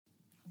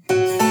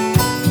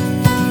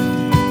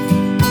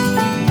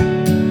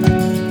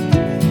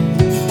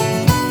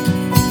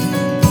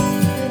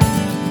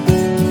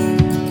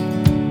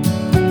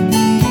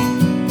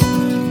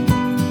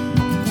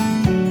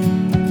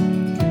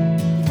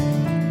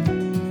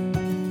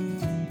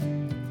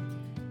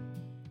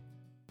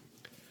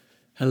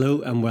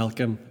Hello and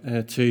welcome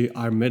to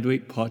our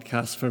midweek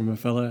podcast from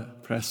Mavilla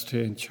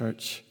Presbyterian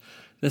Church.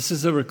 This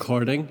is a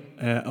recording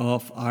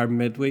of our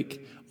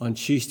midweek on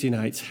Tuesday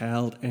nights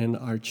held in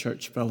our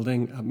church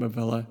building at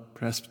Mavilla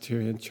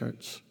Presbyterian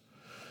Church.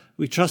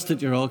 We trust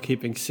that you're all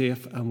keeping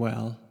safe and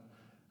well,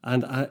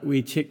 and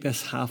we take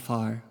this half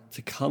hour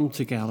to come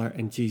together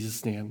in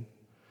Jesus' name,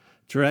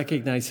 to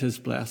recognise his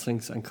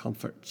blessings and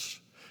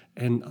comforts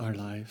in our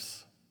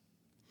lives.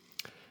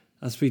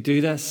 As we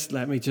do this,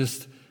 let me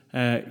just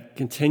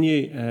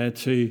continue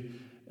to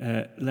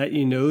let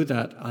you know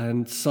that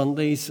on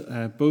Sundays,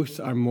 both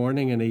our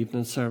morning and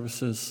evening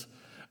services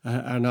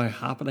are now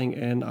happening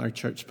in our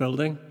church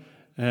building.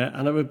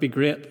 And it would be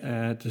great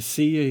to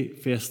see you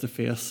face to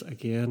face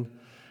again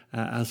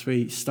as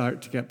we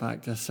start to get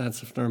back to a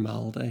sense of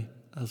normality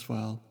as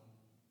well.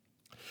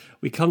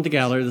 We come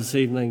together this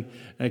evening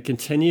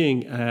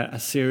continuing a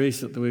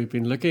series that we've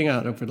been looking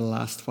at over the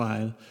last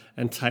while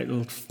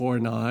entitled For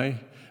Now,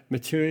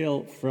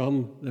 material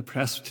from the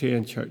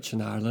Presbyterian Church in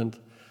Ireland,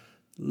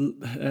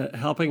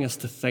 helping us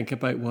to think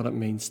about what it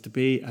means to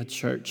be a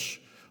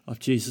church of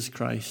Jesus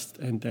Christ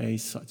in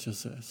days such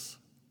as this.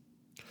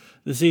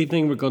 This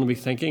evening we're going to be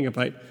thinking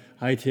about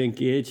how to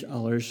engage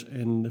others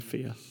in the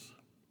faith.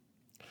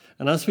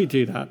 And as we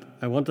do that,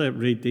 I want to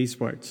read these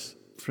words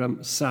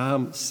from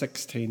Psalm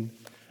 16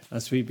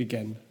 as we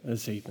begin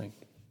this evening.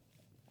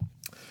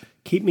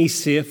 Keep me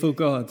safe, O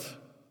God,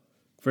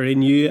 for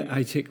in you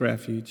I take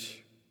refuge.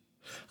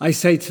 I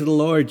say to the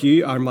Lord,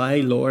 you are my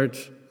Lord.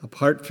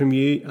 Apart from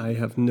you, I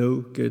have no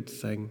good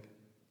thing.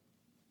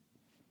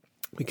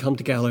 We come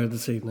together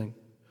this evening,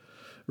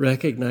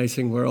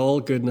 recognizing where all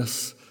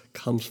goodness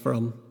comes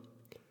from,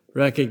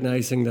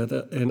 recognizing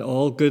that in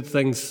all good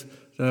things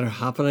that are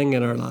happening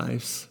in our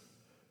lives,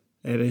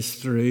 it is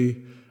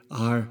through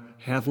our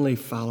Heavenly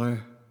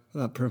Father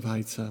that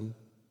provides them.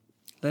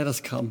 Let us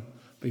come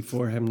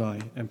before him now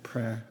in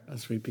prayer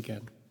as we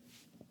begin.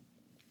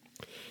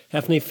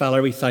 Heavenly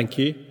Father, we thank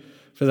you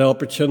for the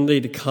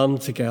opportunity to come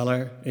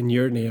together in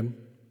your name.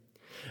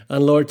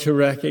 And Lord, to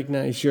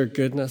recognize your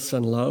goodness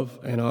and love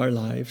in our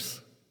lives.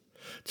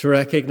 To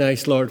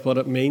recognize, Lord, what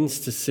it means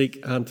to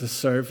seek and to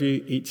serve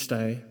you each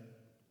day.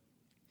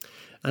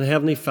 And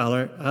Heavenly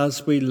Father,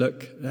 as we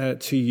look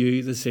to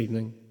you this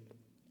evening,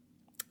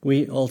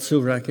 we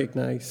also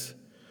recognize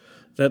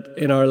that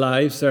in our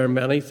lives there are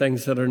many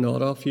things that are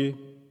not of you.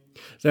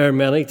 There are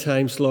many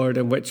times, Lord,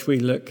 in which we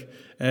look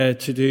to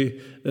do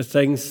the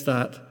things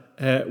that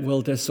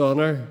will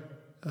dishonour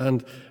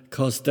and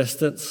cause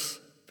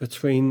distance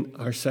between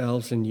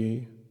ourselves and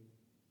you.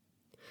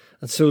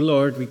 And so,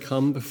 Lord, we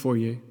come before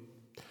you,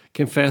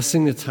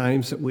 confessing the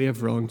times that we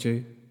have wronged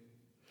you.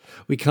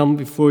 We come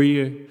before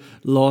you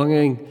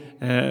longing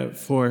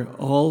for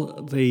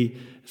all the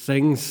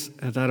things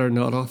that are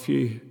not of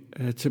you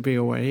to be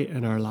away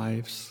in our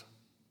lives.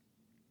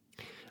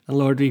 And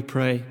Lord, we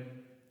pray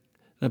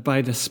that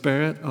by the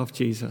Spirit of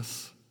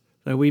Jesus,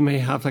 that we may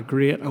have a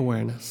great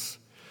awareness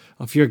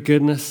of your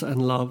goodness and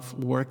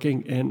love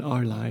working in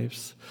our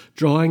lives,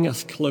 drawing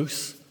us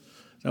close,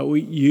 that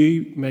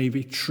you may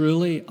be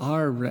truly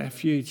our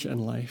refuge in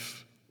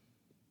life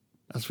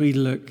as we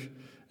look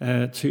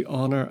to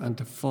honour and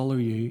to follow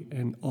you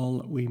in all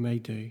that we may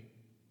do.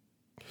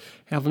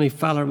 Heavenly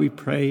Father, we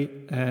pray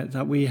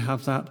that we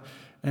have that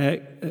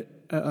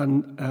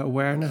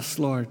awareness,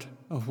 Lord,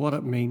 of what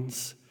it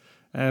means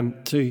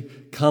to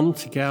come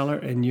together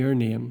in your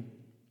name.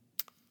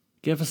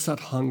 Give us that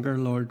hunger,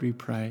 Lord, we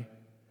pray,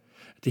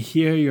 to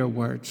hear your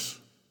words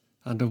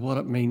and of what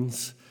it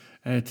means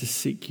to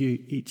seek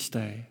you each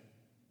day.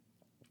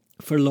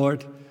 For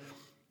Lord,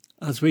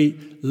 as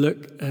we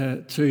look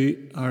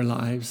to our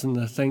lives and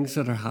the things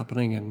that are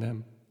happening in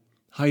them,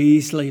 how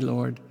easily,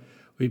 Lord,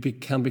 we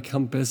can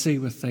become busy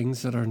with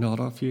things that are not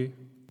of you.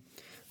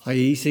 How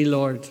easy,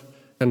 Lord,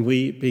 can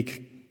we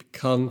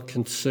become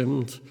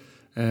consumed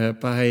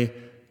by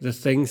the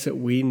things that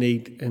we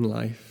need in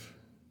life.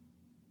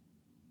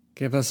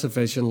 Give us a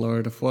vision,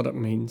 Lord, of what it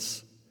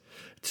means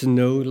to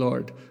know,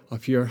 Lord,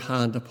 of your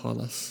hand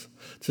upon us,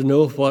 to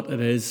know what it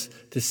is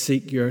to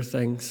seek your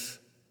things,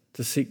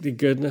 to seek the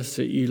goodness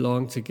that you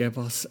long to give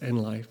us in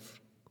life.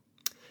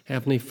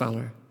 Heavenly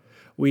Father,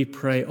 we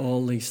pray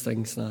all these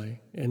things now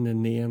in the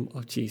name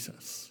of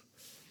Jesus.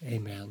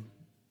 Amen.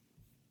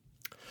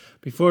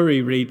 Before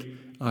we read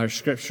our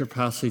scripture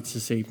passage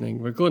this evening,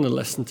 we're going to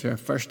listen to our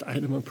first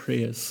item of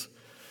praise.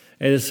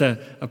 It is a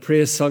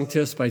praise sung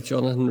to us by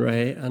Jonathan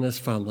Ray and his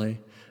family,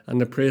 and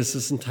the praise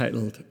is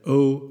entitled,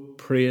 "Oh,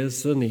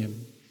 Praise the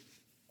Name."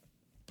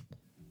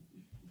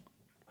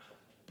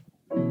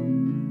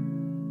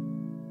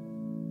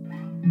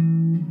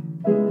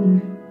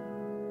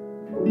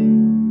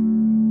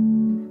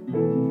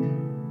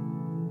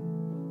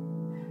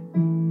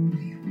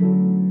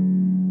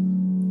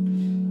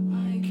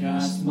 I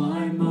cast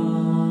my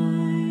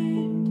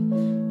mind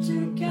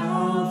to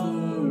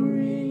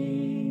Calvary,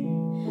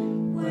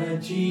 where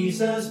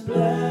Jesus bled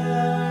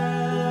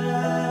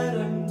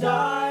and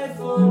died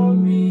for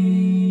me.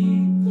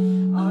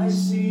 I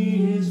see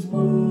his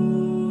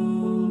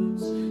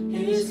wounds,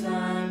 his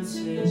hands,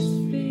 his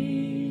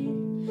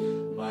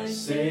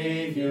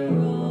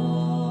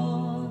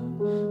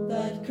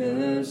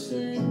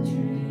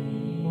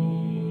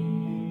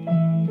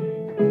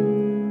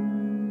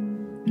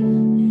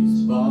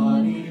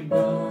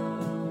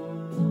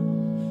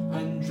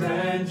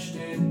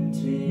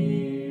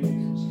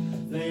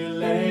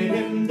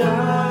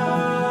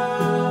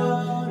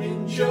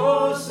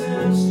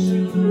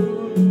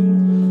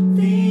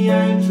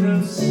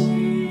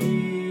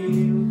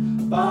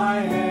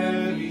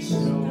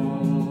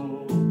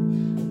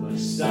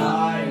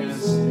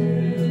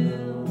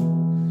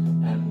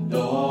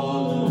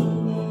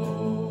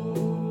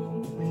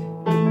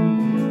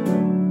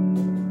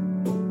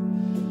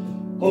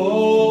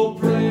Oh,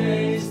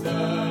 praise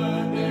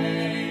the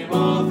name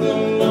of the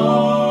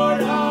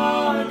Lord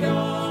our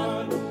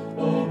God.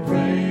 Oh,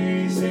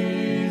 praise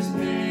his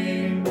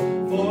name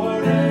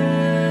forevermore.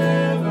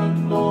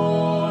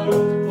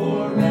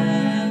 For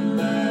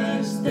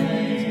endless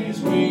days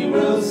we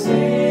will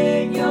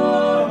sing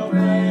your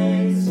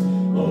praise.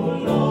 Oh,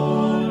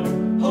 Lord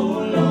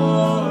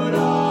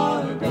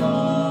our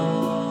God.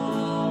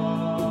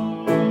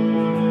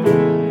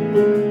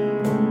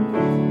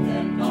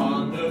 And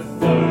on the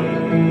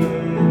third,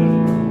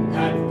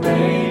 at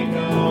break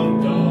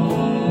of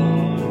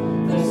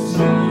dawn, the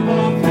Son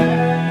of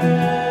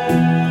Heaven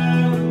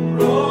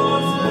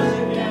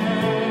rose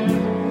again.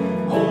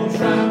 Oh,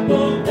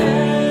 trample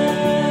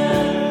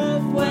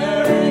death,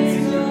 where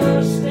is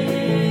your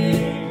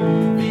sting?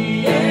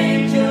 The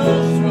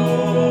angels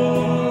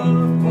roar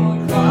for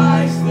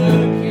Christ the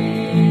King.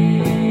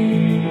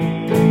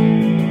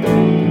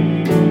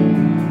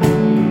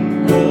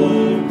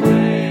 Oh,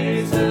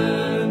 praise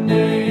the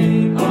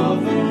name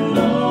of the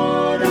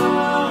Lord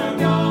our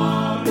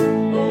God.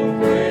 Oh,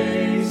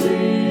 praise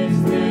his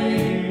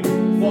name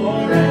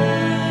forevermore.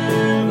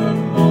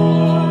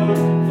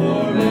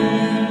 For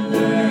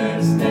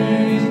endless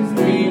days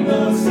we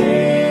will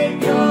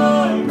sing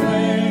your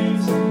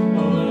praise.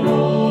 Oh,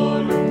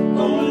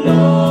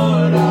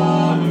 Lord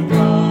our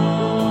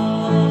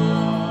God.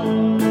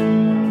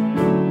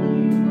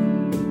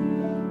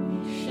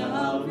 He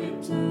shall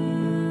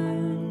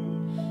return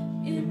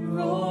in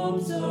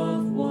robes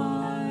of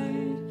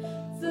white.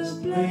 The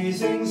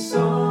blazing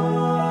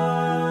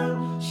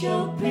sun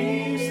shall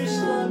pierce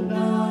the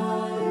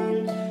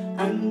night,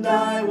 and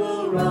I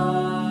will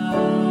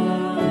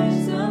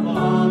rise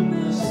among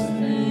the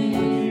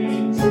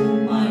saints,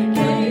 my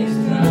gaze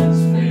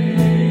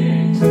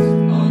transfixed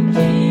on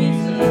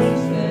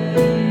Jesus'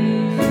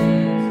 face.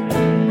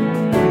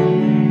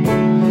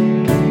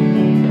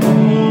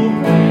 Oh,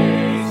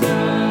 praise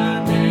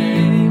the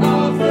name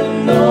of the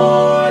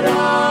Lord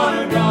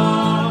our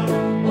God.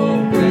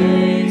 Oh,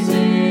 praise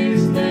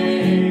his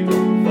name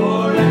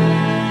forevermore.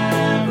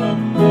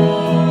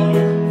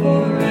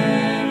 For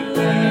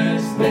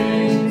endless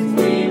days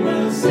we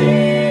will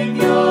sing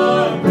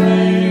your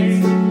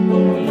praise.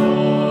 Oh,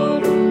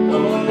 Lord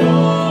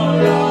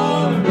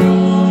our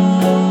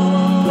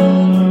God. Oh,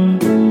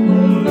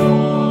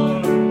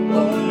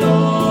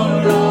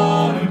 Lord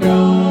our God.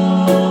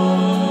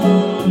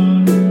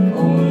 Oh,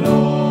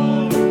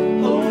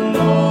 Lord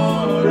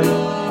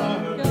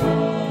our God.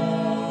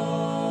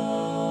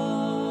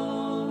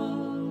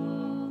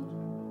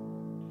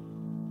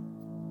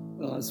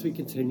 Well, as we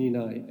continue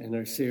now in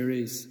our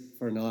series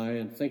for now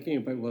and thinking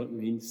about what it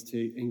means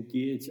to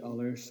engage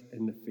others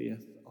in the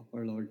faith of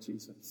our Lord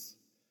Jesus,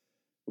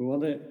 we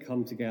want to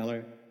come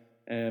together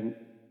and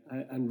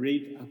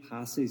read a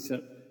passage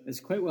that is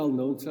quite well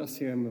known to us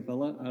here in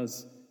Mavilla,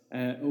 as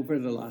over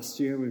the last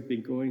year we've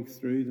been going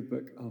through the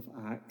book of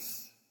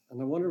Acts.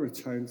 And I want to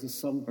return to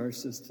some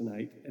verses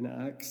tonight in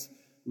Acts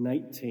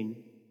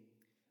 19.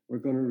 We're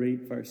going to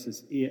read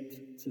verses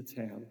 8 to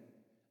 10.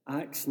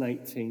 Acts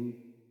 19,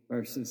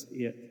 verses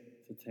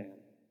 8 to 10.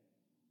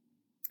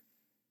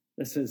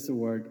 This is the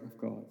word of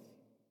God.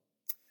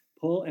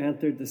 Paul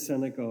entered the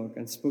synagogue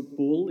and spoke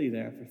boldly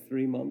there for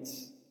 3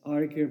 months,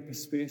 arguing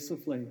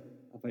persuasively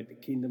about the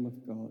kingdom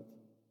of God.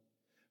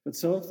 But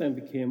some of them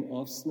became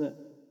obstinate.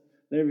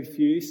 They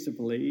refused to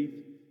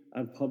believe,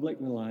 and public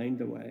maligned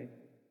the way.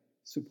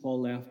 So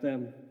Paul left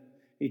them.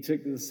 He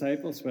took the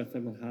disciples with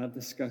him and had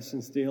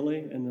discussions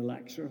daily in the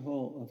lecture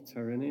hall of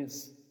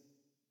Tyrannus.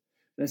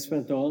 This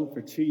went on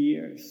for 2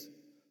 years,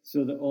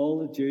 so that all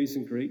the Jews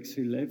and Greeks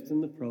who lived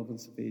in the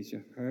province of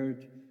Asia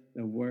heard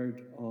the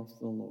word of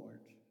the Lord.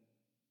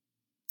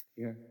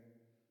 Here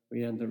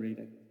we end the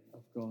reading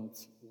of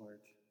God's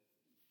word.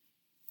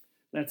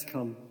 Let's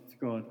come to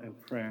God in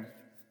prayer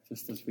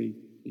just as we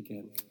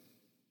begin.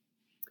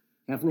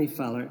 Heavenly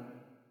Father,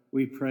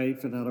 we pray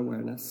for that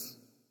awareness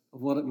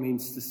of what it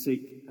means to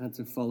seek and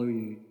to follow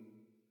you.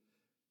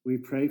 We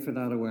pray for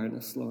that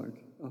awareness, Lord,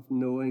 of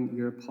knowing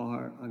your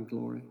power and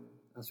glory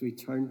as we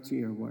turn to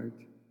your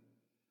word,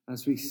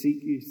 as we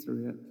seek you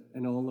through it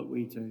in all that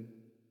we do.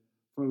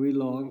 For we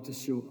long to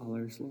show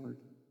others, Lord,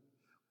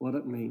 what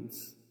it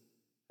means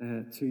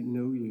to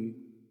know you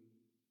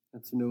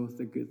and to know of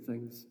the good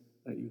things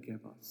that you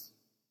give us.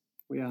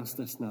 We ask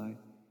this now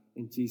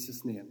in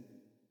Jesus' name.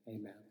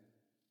 Amen.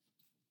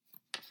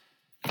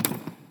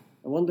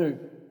 I wonder,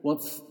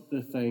 what's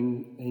the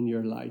thing in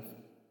your life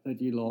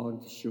that you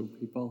long to show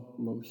people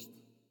most?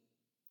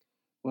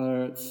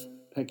 Whether it's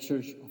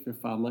pictures of your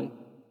family,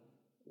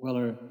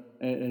 whether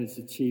it is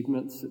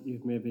achievements that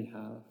you've maybe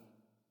have,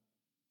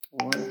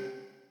 or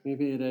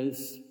maybe it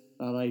is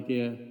that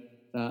idea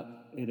that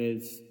it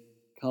is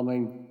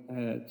coming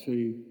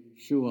to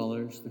show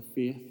others the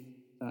faith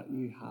that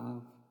you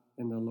have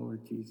in the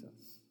Lord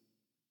Jesus.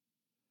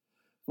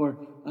 For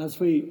as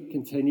we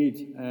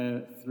continued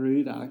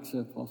through the Acts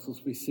of the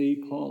Apostles, we see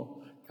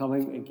Paul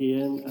coming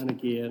again and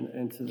again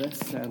into this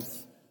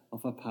sense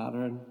of a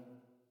pattern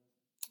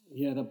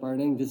He had a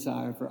burning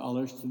desire for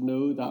others to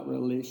know that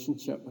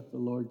relationship with the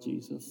Lord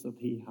Jesus that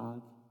he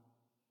had.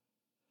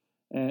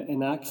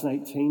 In Acts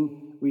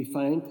 19, we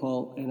find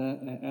Paul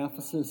in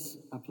Ephesus,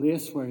 a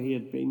place where he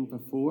had been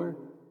before.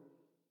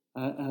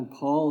 And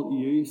Paul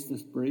used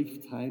this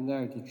brief time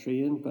there to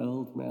train,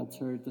 build,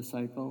 mentor,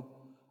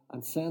 disciple,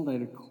 and send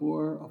out a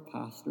corps of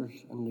pastors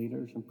and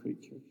leaders and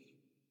preachers.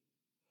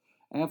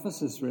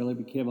 Ephesus really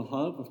became a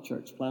hub of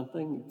church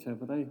planting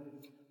activity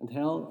and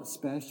held a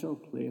special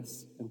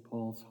place in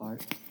Paul's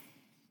heart.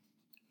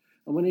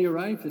 And when he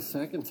arrived the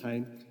second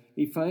time,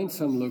 he found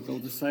some local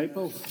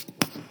disciples,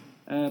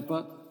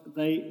 but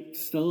they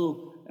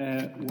still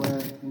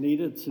were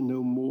needed to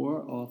know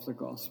more of the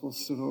gospel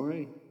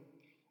story.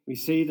 We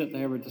see that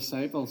they were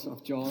disciples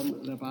of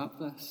John the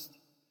Baptist.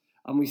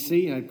 And we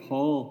see how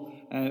Paul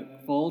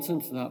falls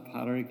into that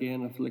pattern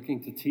again of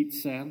looking to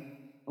teach them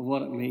of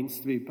what it means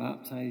to be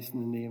baptized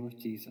in the name of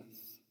Jesus.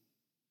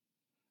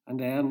 And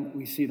then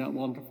we see that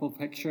wonderful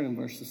picture in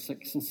verses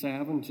 6 and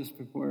 7, just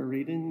before our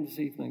reading this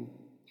evening.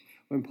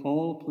 When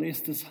Paul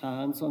placed his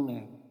hands on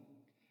them,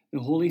 the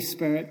Holy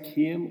Spirit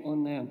came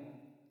on them,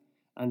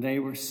 and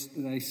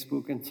they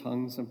spoke in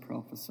tongues and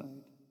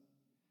prophesied.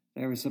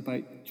 There was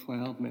about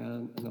 12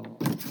 men in all.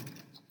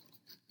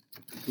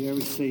 Here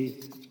we see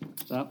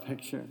that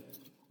picture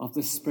of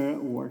the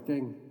Spirit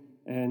working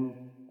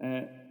in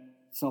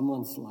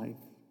someone's life.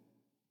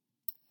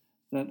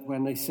 That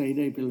when they say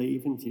they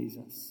believe in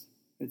Jesus,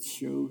 it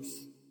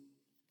shows.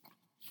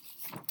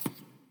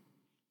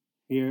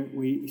 Here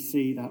we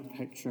see that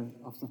picture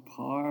of the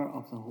power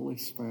of the Holy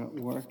Spirit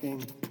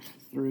working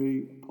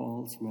through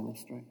Paul's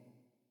ministry.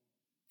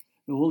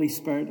 The Holy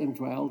Spirit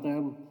indwelled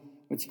them,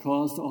 which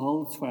caused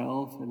all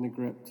 12 in the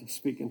group to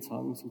speak in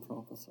tongues and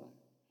prophesy.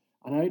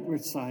 An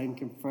outward sign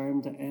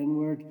confirmed the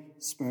inward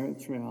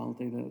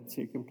spirituality that had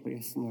taken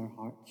place in their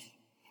hearts.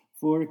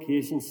 4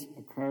 occasions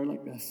occur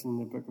like this in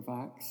the book of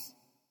Acts.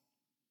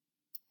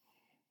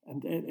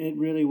 And it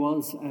really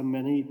was a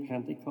mini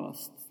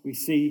Pentecost. We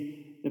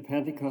see the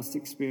Pentecost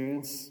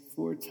experience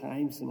 4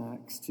 times in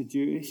Acts, to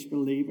Jewish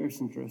believers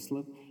in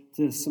Jerusalem,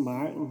 to the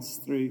Samaritans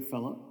through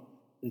Philip,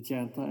 the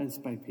Gentiles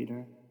by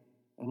Peter,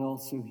 and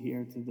also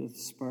here to the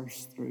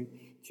dispersed through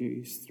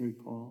Jews through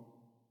Paul.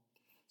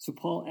 So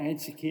Paul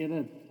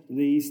educated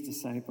these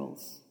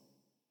disciples.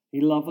 He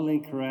lovingly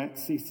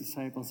corrects these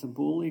disciples and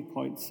boldly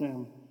points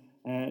them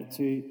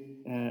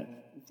to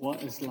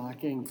what is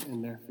lacking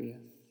in their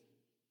faith.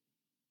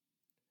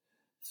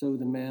 So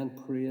the men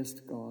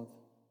praised God,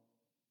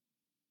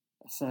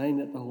 a sign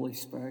that the Holy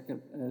Spirit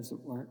is at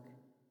work.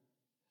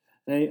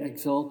 They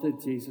exalted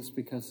Jesus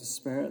because the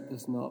Spirit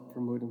does not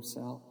promote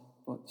himself,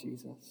 but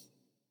Jesus.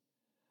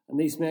 And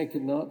these men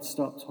could not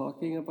stop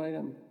talking about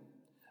him.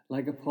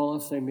 Like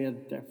Apollos, they made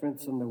a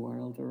difference in the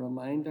world. A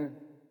reminder,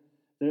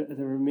 the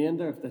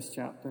remainder of this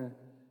chapter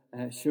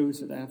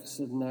shows that Ephesus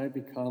had now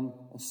become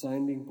a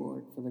sounding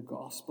board for the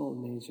gospel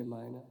in Asia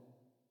Minor.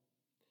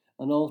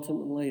 And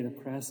ultimately, the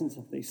presence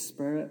of these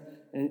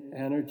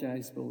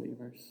Spirit-energized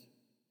believers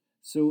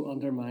so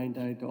undermined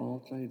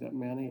idolatry that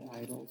many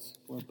idols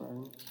were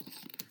burned.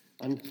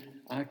 And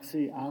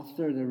actually,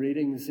 after the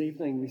reading this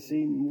evening, we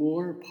see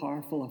more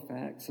powerful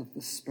effects of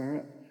the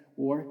Spirit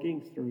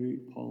working through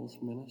Paul's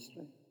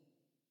ministry.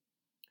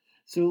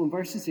 So in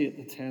verses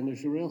 8 to 10,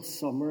 there's a real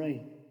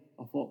summary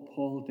of what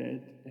Paul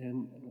did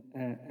in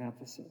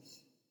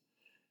Ephesus.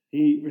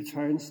 He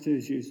returns to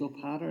his usual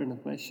pattern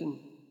of mission.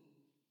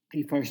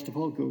 He first of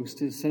all goes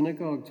to the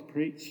synagogue to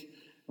preach.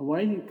 And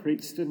while he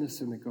preached in the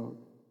synagogue,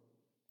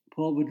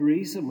 Paul would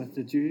reason with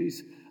the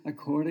Jews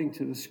according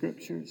to the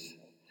Scriptures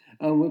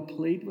and would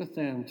plead with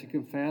them to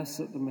confess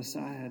that the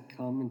Messiah had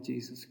come in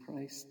Jesus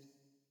Christ.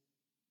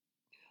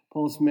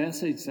 Paul's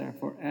message,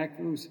 therefore,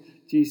 echoes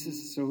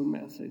Jesus' own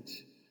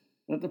message,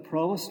 that the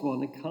promised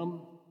one had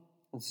come,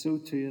 and so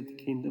too had the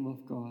kingdom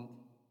of God.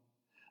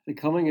 The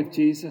coming of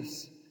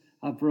Jesus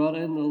had brought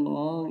in the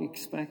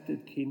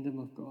long-expected kingdom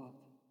of God.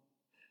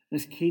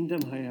 This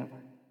kingdom,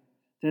 however,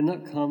 did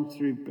not come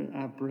through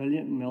a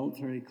brilliant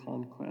military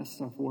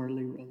conquest of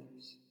worldly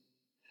rulers.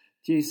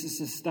 Jesus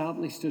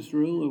established his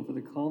rule over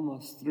the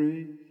cosmos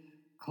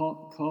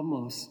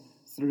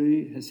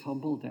through his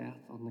humble death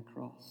on the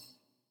cross.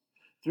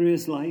 Through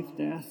his life,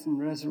 death, and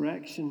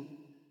resurrection,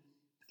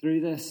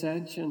 through the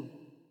ascension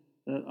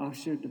that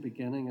ushered the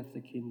beginning of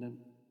the kingdom,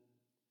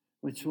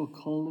 which will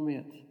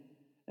culminate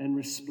in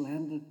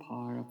resplendent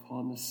power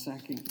upon the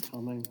second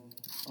coming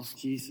of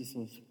Jesus'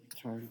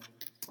 return.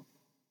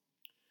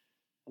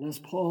 And as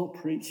Paul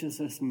preaches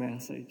this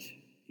message,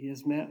 he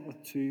is met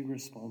with 2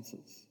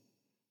 responses.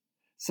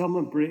 Some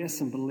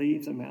embrace and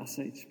believe the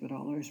message, but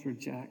others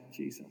reject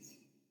Jesus,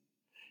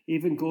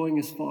 even going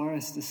as far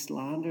as to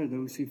slander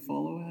those who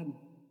follow him.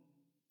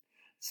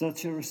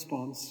 Such a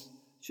response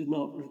should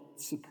not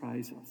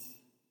surprise us.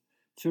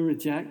 To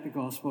reject the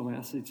gospel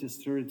message is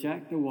to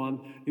reject the one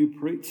who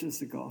preaches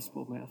the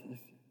gospel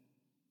message.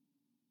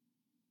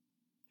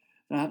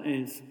 That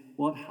is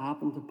what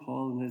happened to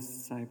Paul and his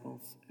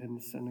disciples in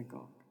the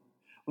synagogue.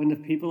 When the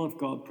people of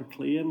God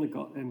proclaimed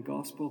in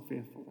gospel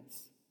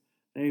faithfulness,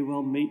 They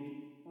will meet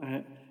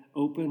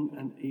open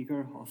and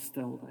eager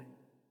hostility.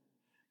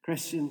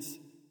 Christians,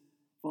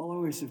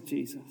 followers of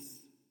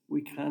Jesus,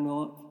 we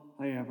cannot,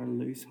 however,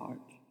 lose heart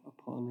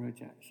upon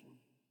rejection.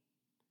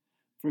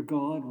 For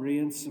God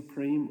reigns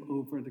supreme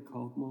over the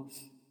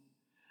cosmos,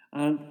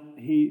 and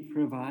he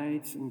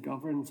provides and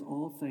governs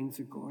all things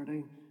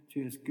according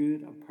to his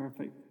good and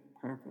perfect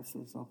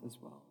purposes of his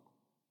will.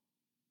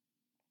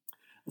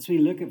 As we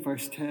look at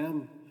verse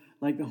 10,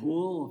 like the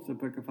whole of the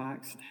book of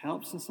Acts, it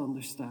helps us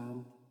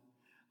understand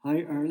how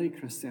early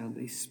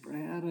Christianity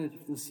spread out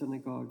of the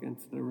synagogue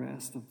into the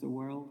rest of the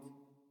world,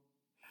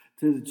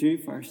 to the Jew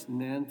first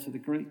and then to the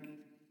Greek.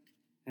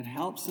 It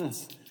helps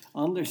us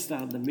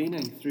understand the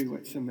meaning through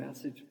which the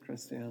message of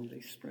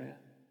Christianity spread.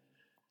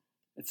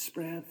 It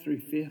spread through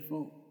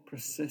faithful,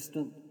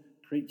 persistent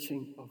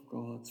preaching of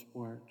God's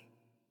word.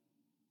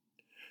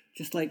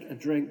 Just like a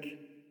drink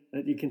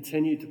that you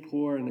continue to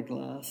pour in a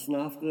glass, and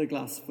after the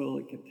glass is full,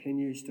 it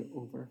continues to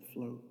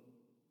overflow.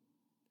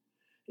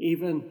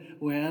 Even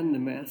when the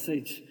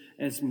message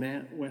is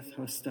met with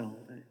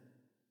hostility,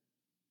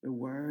 the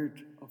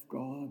word of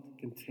God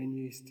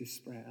continues to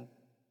spread.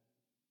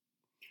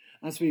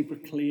 As we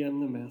proclaim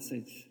the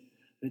message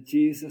that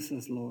Jesus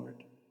is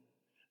Lord,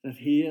 that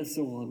he is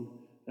the one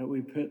that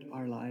we put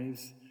our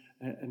lives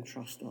in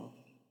trust of.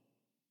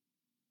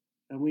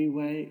 And we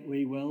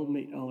will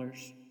meet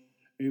others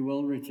who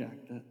will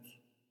reject it,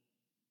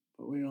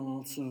 but we will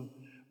also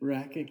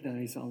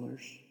recognize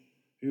others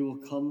who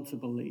will come to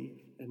believe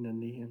in the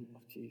name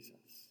of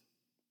Jesus.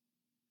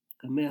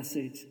 A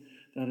message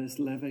that is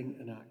living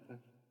and active.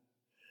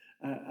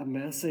 A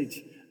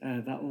message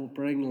that will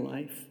bring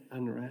life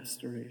and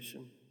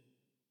restoration.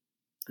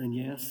 And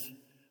yes,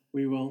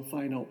 we will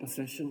find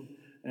opposition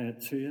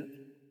to it,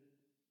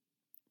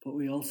 but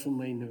we also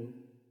may know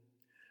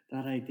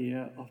that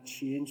idea of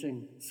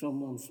changing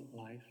someone's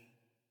life,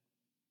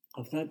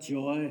 of that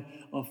joy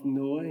of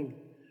knowing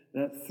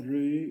that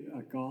through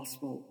a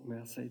gospel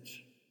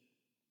message,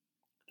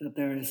 that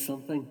there is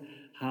something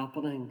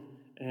happening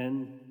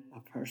in a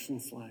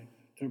person's life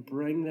to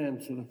bring them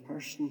to the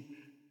person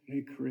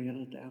who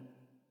created them,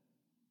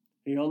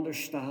 who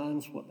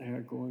understands what they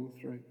are going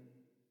through,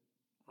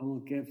 and will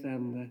give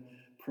them the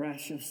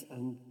precious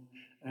and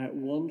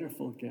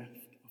wonderful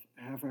gift of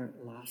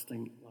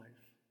everlasting life.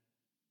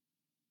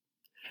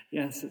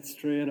 Yes, it's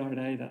true in our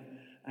day that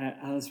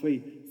as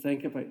we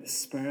think about the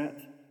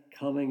Spirit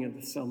coming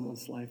into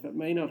someone's life, it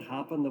may not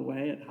happen the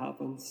way it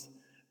happens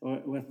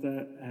with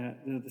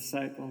the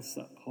disciples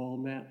that Paul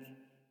met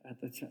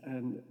at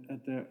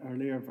the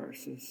earlier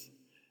verses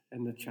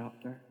in the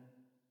chapter.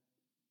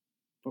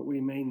 But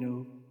we may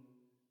know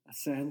a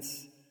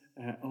sense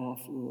of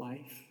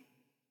life,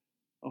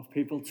 of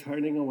people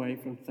turning away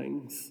from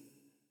things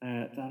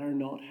that are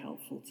not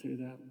helpful to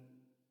them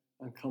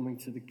and coming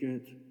to the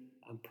good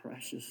and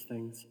precious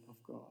things of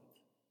God.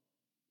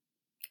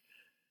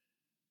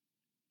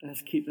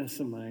 Let's keep this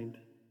in mind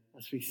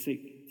as we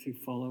seek to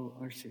follow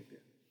our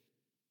Saviour.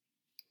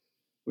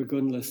 We're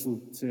going to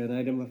listen to an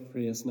item of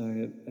praise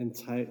now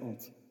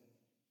entitled,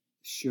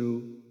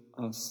 Show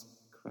Us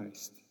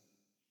Christ.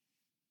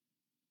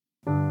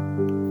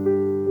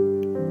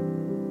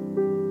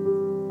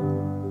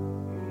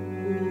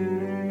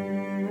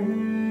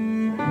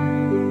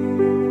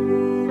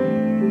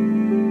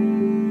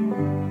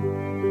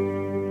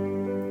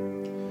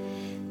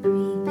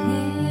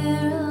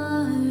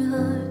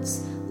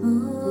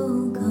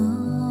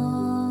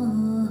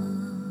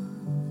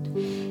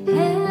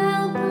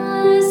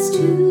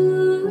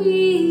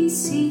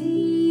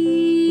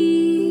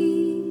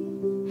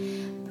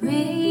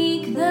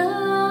 Break the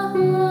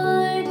heart.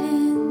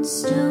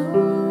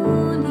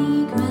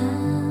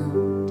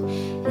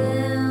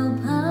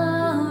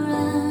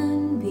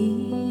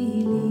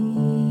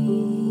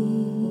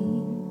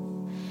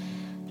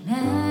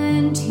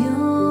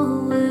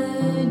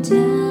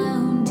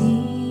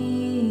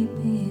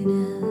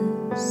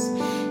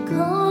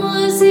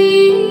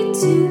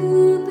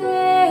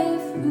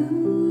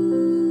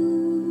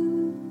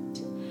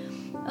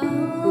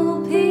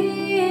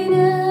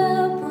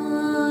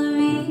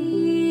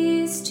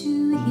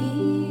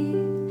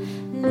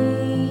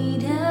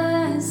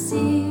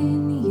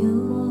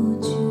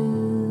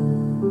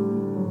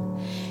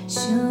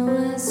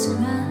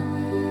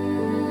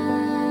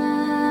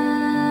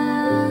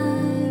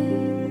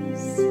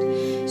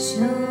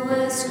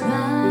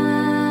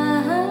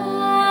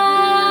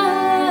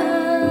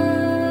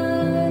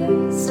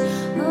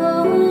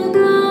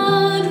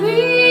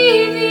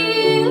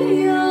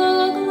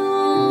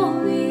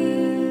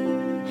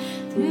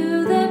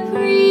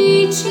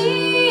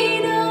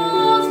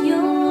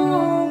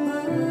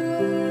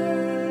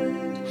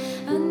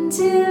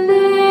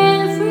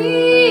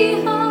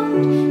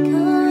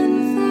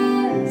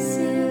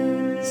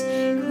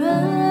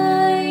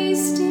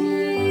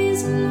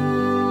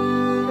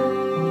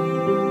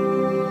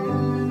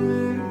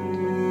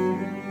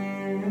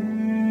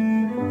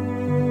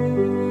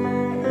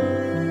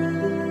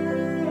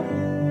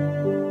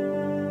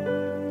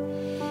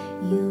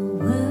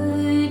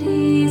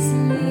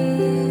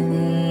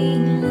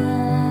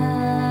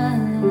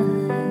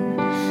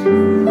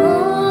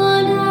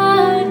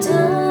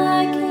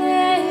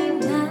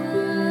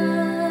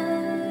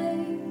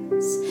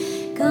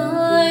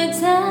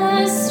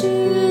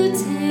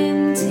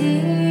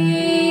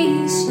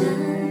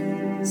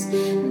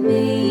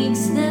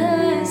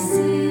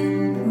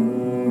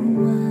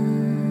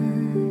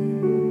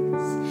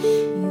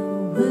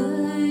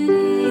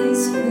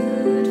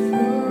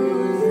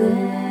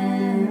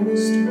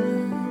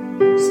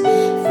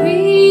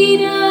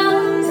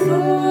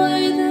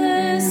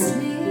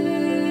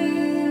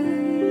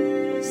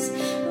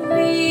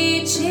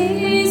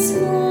 she's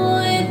more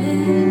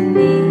than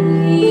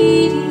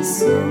needy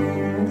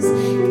souls.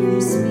 Come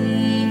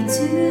speak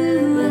to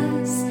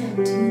us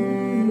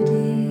today.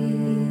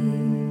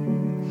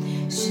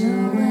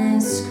 Show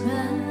us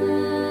Christ.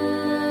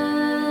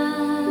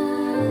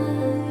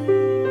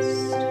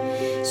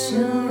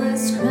 Show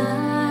us Christ.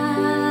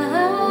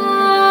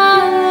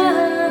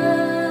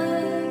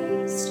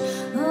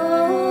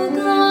 Oh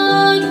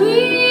God,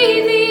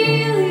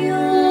 reveal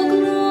your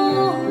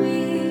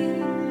glory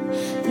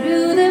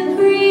through the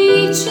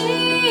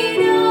preaching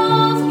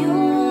of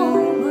your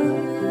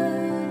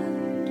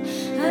word,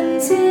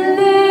 until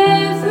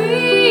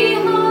every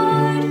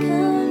heart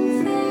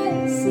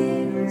confesses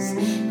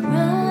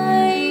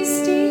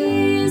Christ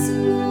is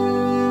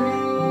Lord.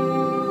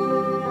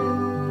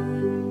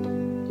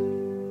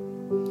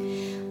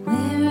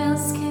 Where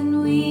else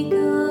can we go,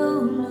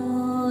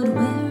 Lord?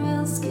 Where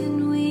else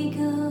can we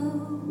go?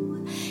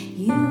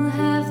 You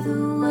have the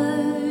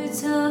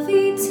words of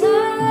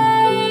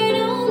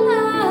eternal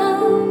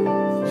love.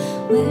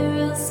 Where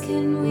else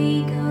can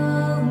we go,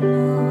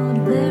 Lord?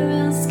 Where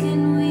else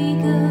can we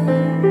go?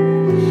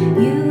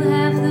 You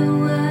have the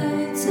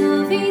words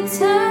of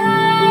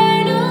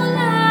eternal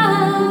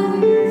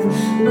love.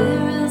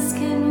 Where else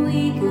can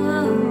we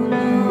go,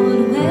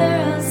 Lord? Where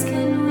else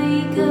can we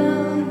go?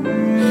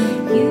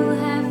 You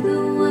have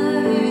the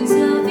words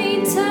of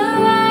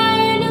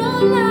eternal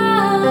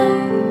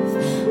life.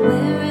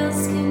 Where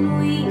else can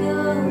we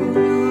go,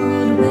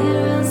 Lord?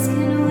 Where else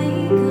can we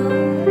go?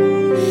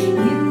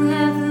 You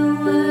have the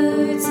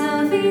words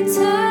of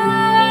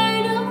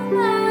eternal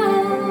life.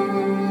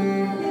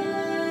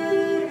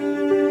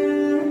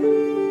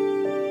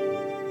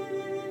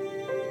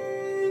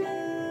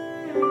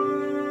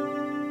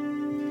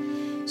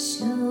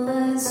 Show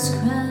us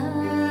Christ.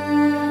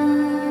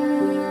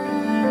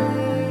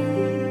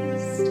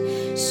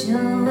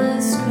 Show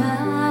us Christ.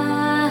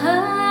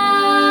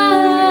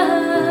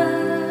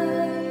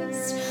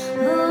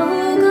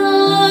 Oh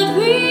God,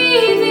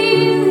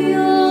 reveal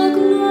your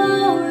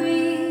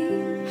glory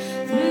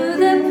through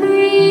the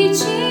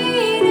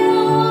preaching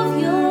of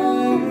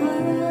your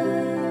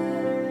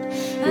word,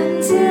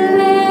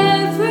 until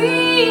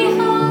every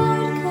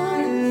heart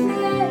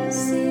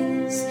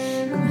confesses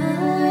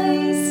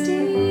Christ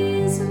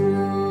is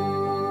Lord.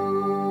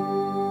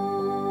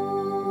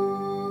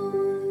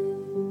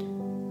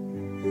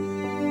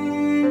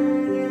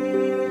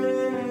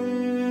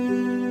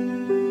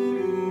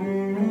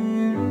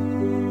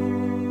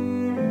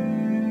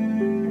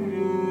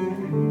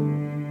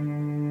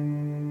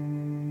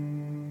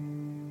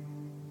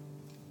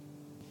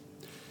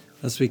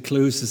 As we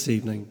close this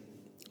evening,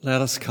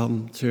 let us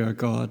come to our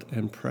God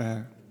in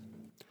prayer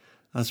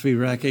as we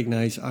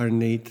recognize our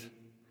need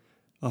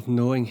of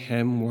knowing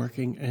Him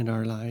working in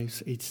our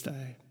lives each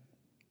day.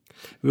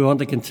 We want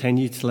to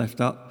continue to lift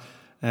up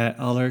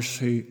others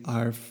who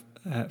are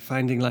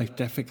finding life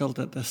difficult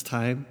at this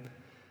time.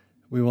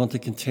 We want to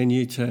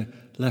continue to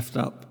lift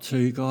up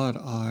to God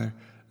our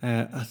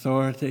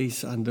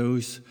authorities and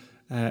those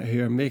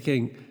who are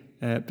making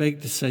big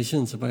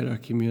decisions about our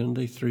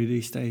community through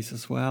these days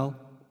as well.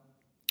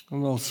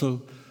 And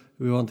also,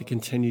 we want to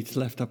continue to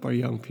lift up our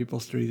young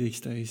people through these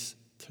days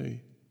too.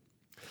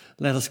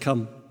 Let us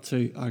come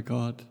to our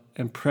God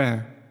in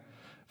prayer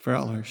for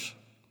others.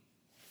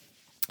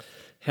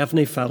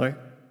 Heavenly Father,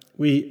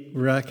 we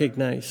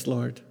recognize,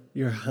 Lord,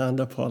 your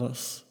hand upon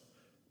us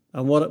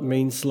and what it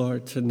means,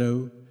 Lord, to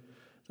know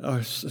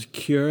our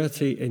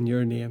security in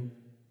your name.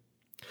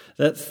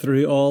 That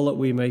through all that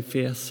we may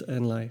face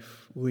in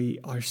life, we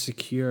are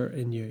secure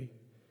in you.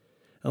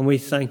 And we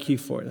thank you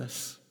for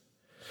this,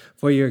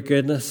 for your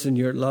goodness and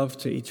your love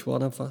to each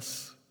one of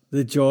us,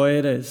 the joy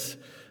it is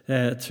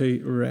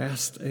to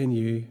rest in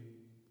you.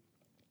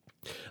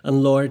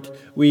 And Lord,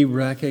 we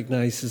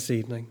recognize this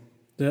evening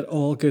that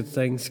all good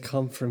things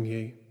come from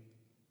you.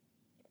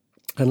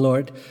 And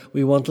Lord,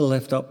 we want to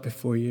lift up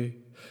before you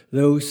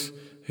those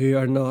who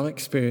are not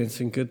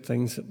experiencing good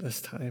things at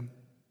this time.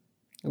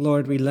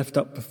 Lord, we lift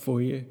up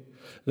before you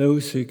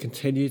those who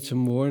continue to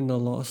mourn the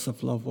loss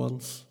of loved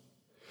ones,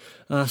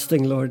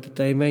 asking, Lord, that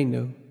they may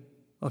know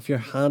of your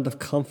hand of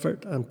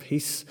comfort and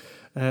peace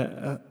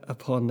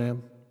upon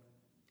them,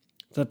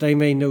 that they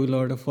may know,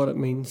 Lord, of what it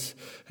means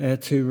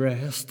to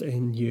rest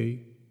in you.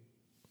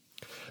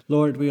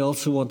 Lord, we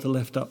also want to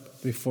lift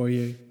up before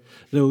you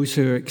those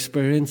who are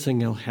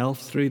experiencing ill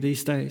health through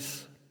these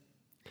days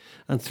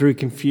and through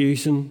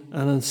confusion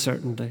and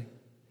uncertainty.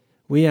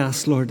 We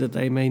ask, Lord, that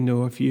they may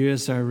know of you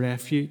as our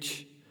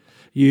refuge,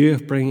 you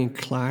of bringing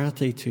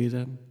clarity to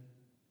them.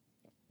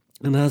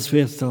 And as we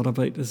have thought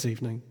about this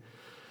evening,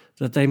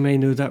 that they may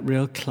know that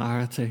real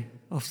clarity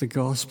of the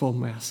gospel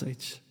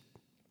message,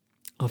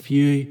 of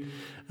you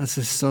as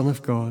the Son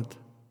of God,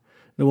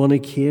 the one who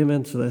came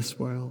into this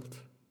world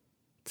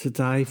to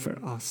die for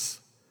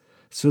us,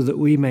 so that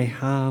we may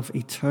have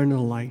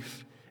eternal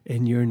life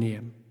in your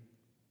name.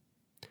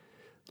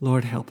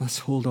 Lord, help us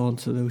hold on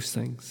to those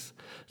things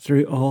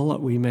through all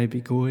that we may be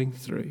going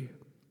through.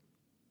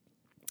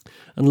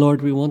 And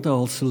Lord, we want to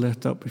also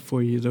lift up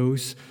before you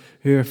those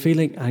who are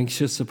feeling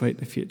anxious about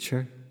the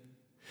future,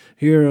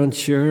 who are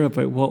unsure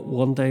about what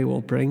one day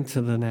will bring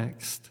to the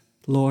next.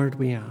 Lord,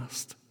 we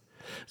ask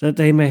that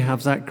they may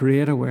have that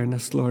great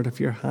awareness, Lord, of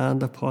your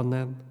hand upon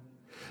them,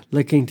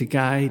 looking to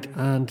guide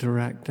and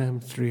direct them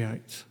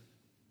throughout.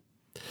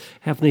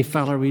 Heavenly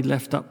Father, we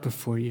lift up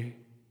before you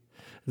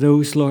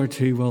those, Lord,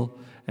 who will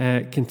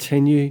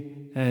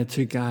continue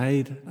to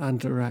guide and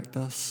direct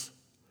us.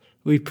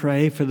 We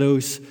pray for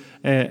those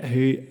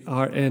who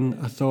are in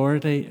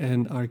authority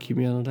in our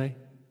community.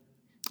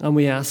 And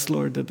we ask,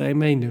 Lord, that they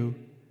may know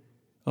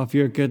of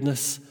your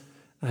goodness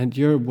and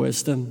your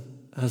wisdom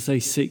as they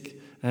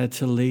seek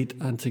to lead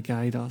and to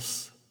guide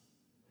us.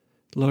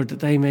 Lord, that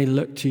they may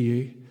look to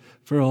you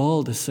for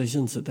all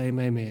decisions that they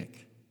may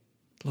make.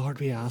 Lord,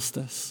 we ask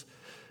this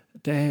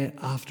day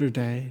after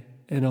day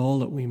in all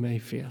that we may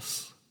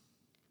face.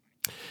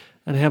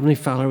 And Heavenly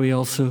Father, we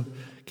also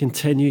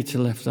continue to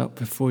lift up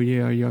before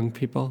you our young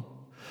people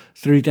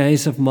through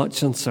days of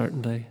much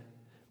uncertainty.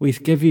 We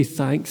give you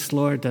thanks,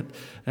 Lord,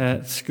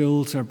 that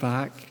schools are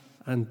back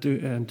and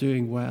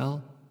doing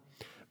well.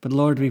 But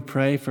Lord, we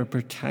pray for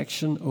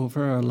protection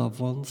over our loved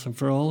ones and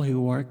for all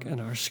who work in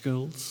our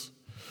schools.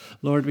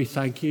 Lord, we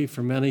thank you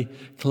for many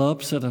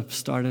clubs that have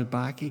started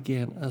back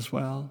again as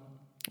well.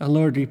 And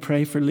Lord, we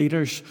pray for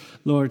leaders,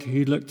 Lord,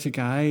 who look to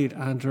guide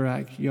and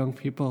direct young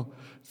people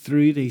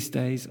through these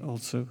days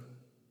also.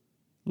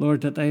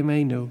 Lord, that they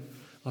may know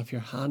of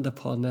your hand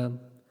upon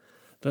them,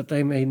 that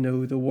they may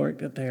know the work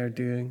that they are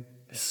doing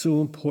is so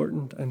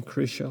important and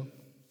crucial.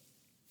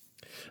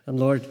 And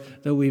Lord,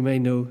 that we may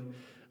know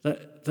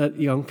that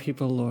young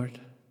people, Lord,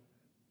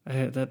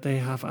 that they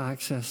have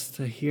access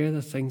to hear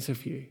the things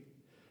of you,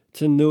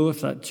 to know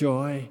of that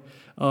joy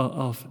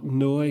of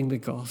knowing the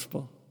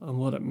gospel and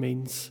what it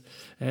means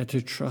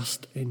to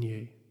trust in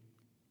you.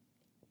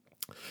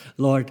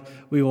 Lord,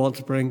 we want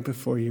to bring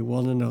before you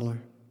one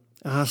another,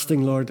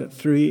 asking, Lord, that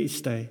through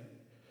each day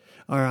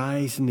our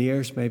eyes and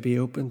ears may be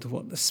open to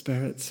what the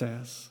Spirit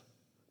says.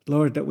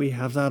 Lord, that we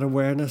have that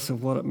awareness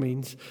of what it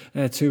means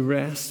to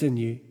rest in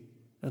you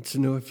and to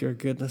know of your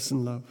goodness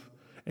and love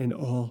in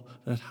all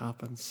that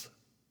happens.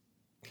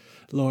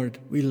 Lord,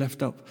 we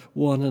lift up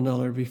one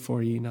another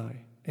before you now.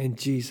 In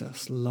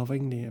Jesus'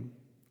 loving name,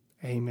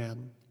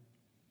 amen.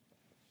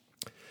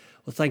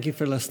 Well, thank you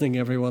for listening,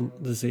 everyone,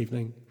 this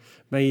evening.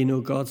 May you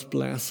know God's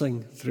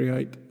blessing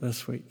throughout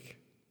this week.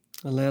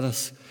 And let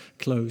us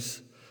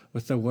close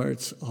with the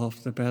words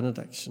of the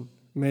benediction.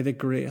 May the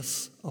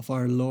grace of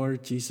our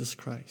Lord Jesus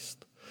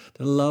Christ,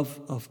 the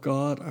love of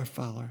God our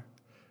Father,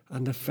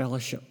 and the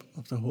fellowship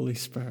of the Holy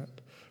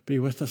Spirit be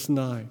with us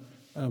now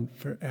and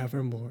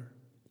forevermore.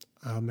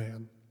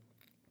 Amen.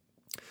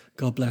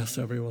 God bless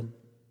everyone.